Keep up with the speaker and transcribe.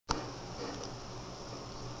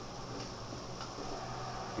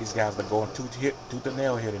These guys are going tooth and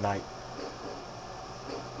nail here tonight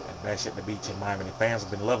at Bash at the Beach in Miami. The fans have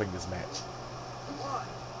been loving this match. 1,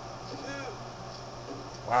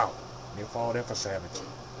 2. Wow, near fall there for Savage.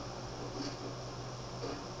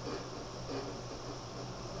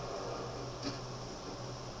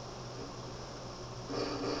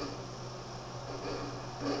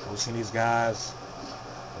 We've seen these guys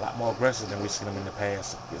a lot more aggressive than we've seen them in the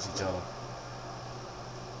past against each other.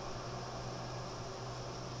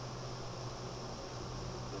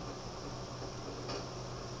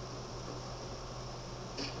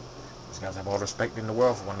 These guys have all the respect in the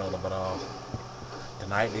world for one another, but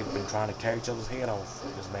tonight they've been trying to tear each other's head off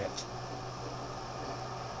this match.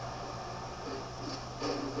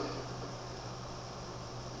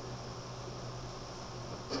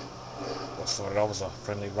 What started off as a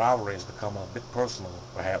friendly rivalry has become a bit personal,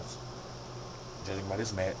 perhaps, judging by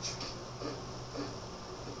this match.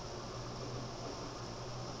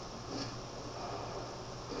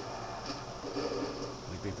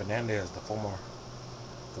 Felipe Fernandez, the former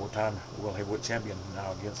four-time World Heavyweight Champion,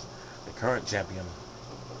 now against the current champion,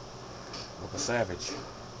 Felipe Savage.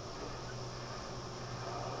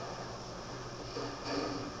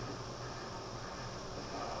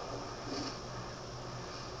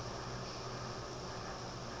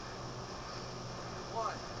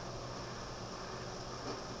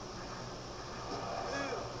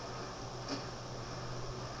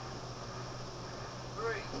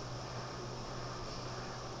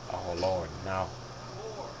 Oh Lord, now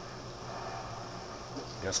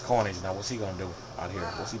there's Carnage. Now what's he gonna do out here?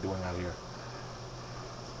 What's he doing out here?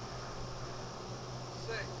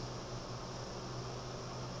 6,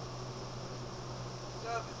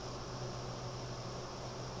 7.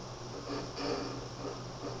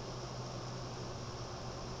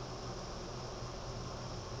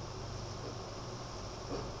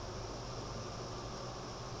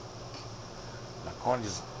 Now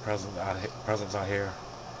Carnage's presence out here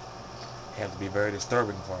has to be very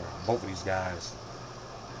disturbing for both of these guys,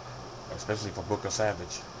 especially for Booker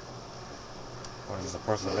Savage. Carnage is a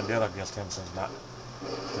personal vendetta against him since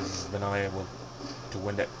he's been unable to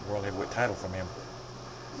win that World Heavyweight title from him.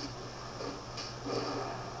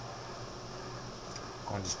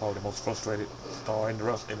 Carnage is probably the most frustrated star in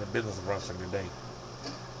the business of wrestling today.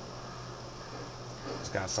 This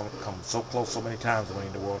guy's come so close so many times to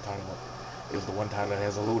winning the world title. It was the one title that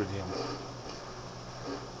has eluded him.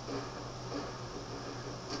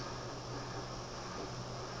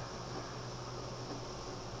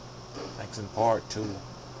 Thanks in part to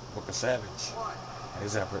Booker Savage and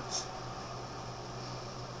his efforts.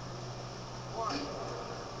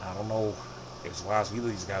 I don't know if it's wise either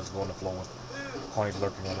of these guys go on the floor with Carnage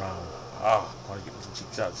lurking around. Carnage getting some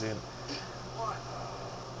cheap shots in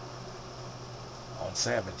on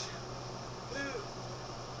Savage. 2,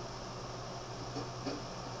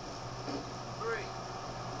 3,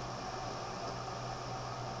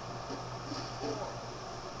 4,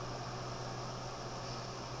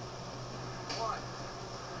 1,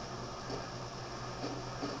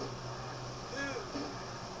 2.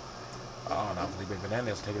 Oh, now Felipe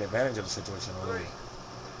Fernandez is taking advantage of the situation already. 3,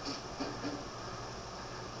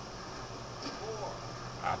 4,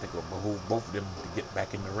 I think it will behoove both of them to get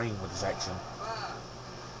back in the ring with this action. 5.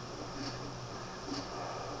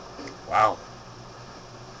 Wow.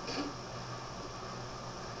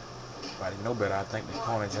 If I didn't know better, I think that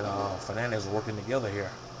Carnage and Fernandez are working together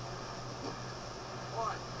here.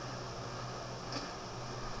 1,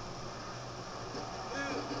 2,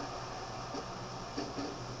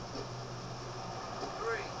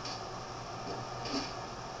 3,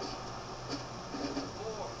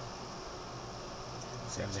 4,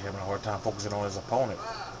 Savage is having a hard time focusing on his opponent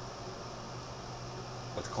 5.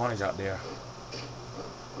 with Carnage out there.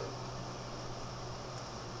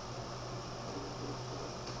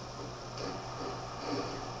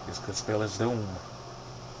 This could spell his doom.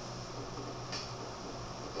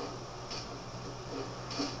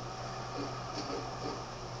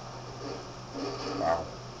 Wow.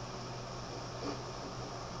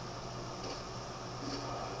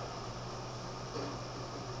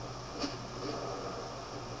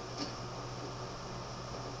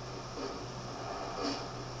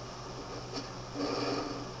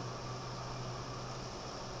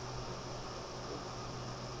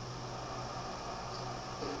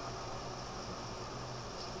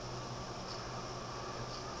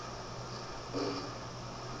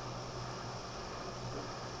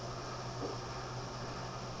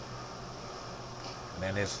 And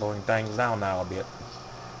then they're slowing things down now a bit.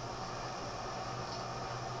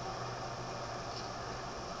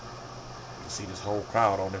 You see this whole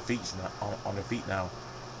crowd on their feet now.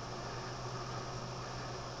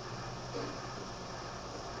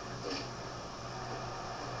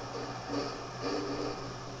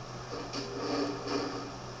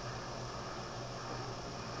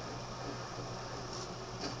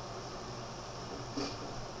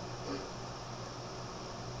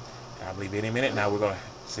 I believe any minute now we're going to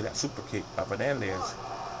see that super kick by Fernandez. 1,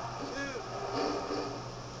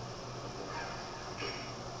 2.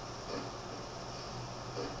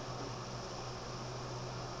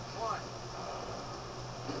 1,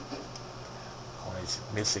 Corney's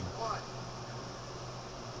missing. 1,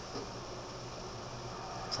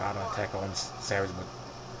 Trying to attack on Savage, but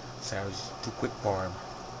Savage too quick for him.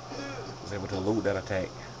 2, Was able to elude that attack.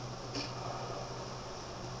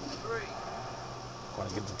 3.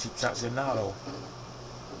 Corney's getting some cheap shots in now though.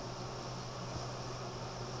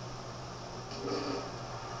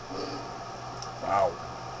 Wow.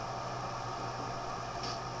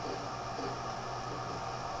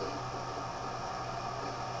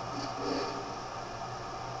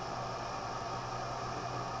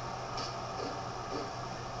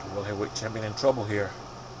 The World Heavyweight Champion in trouble here.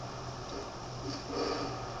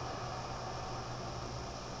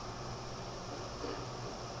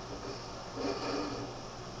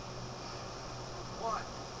 1,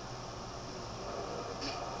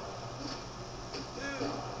 2,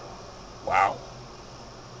 Wow.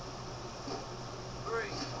 3,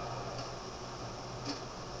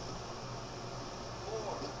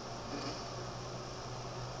 4,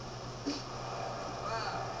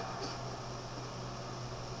 5,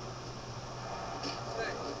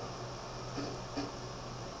 6,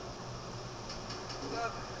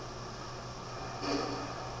 7.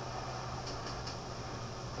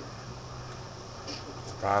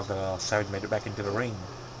 Surprised that Savage made it back into the ring.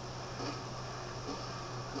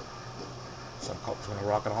 Some caught between a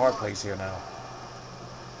rock and a hard place here now.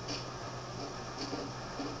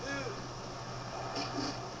 2,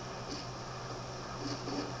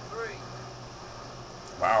 3,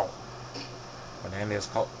 Wow. Fernandez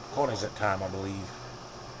caught corners that time, I believe.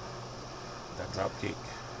 That drop kick.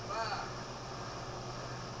 5,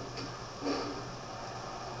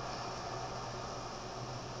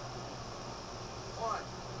 1,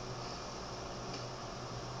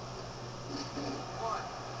 1,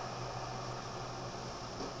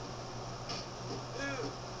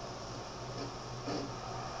 2,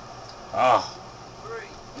 Ah. 3,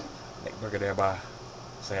 Neckbreaker there by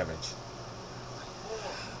Savage. 4,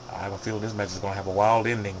 I have a feeling this match is going to have a wild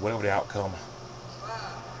ending, whatever the outcome. 5,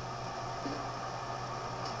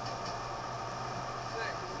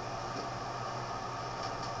 6,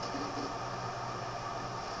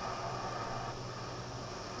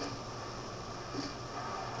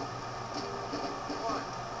 1,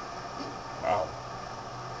 Wow.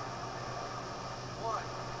 1,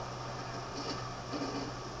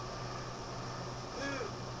 2,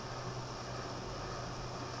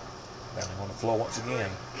 Landing on the floor once again.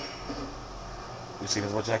 We've seen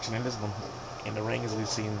as much action in this one in the ring as we've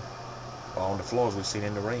seen, or on the floor as we've seen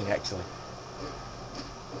in the ring, actually.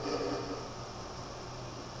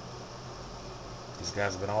 These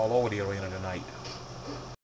guys have been all over the arena tonight.